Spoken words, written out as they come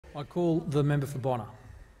I call the member for Bonner.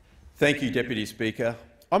 Thank you, Deputy Speaker.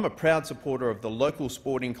 I'm a proud supporter of the local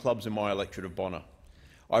sporting clubs in my electorate of Bonner.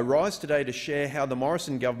 I rise today to share how the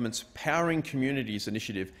Morrison government's Powering Communities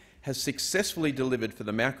initiative has successfully delivered for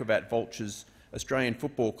the Mt Gravatt Vultures Australian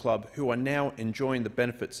Football Club, who are now enjoying the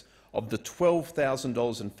benefits of the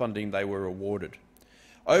 $12,000 in funding they were awarded.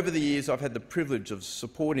 Over the years, I've had the privilege of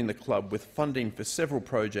supporting the club with funding for several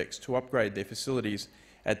projects to upgrade their facilities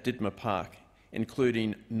at Dittmer Park,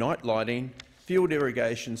 including night lighting, field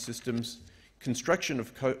irrigation systems, construction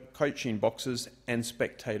of coaching boxes and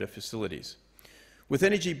spectator facilities. With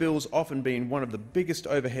energy bills often being one of the biggest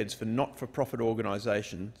overheads for not-for-profit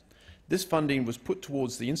organisations, this funding was put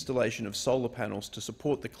towards the installation of solar panels to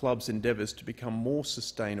support the club's endeavours to become more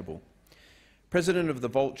sustainable. President of the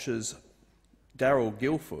Vultures, Daryl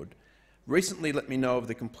Guilford, recently let me know of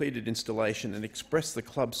the completed installation and expressed the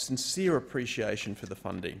club's sincere appreciation for the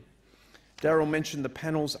funding. Daryl mentioned the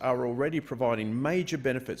panels are already providing major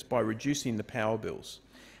benefits by reducing the power bills.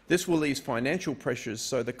 This will ease financial pressures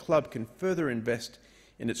so the club can further invest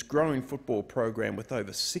in its growing football program with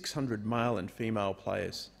over 600 male and female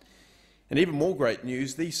players. And even more great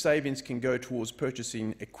news, these savings can go towards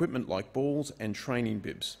purchasing equipment like balls and training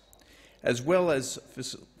bibs, as well as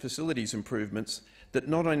facilities improvements that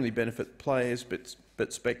not only benefit players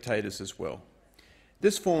but spectators as well.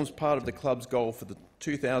 This forms part of the club's goal for the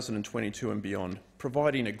 2022 and beyond,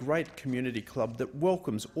 providing a great community club that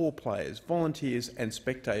welcomes all players, volunteers and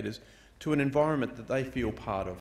spectators to an environment that they feel part of.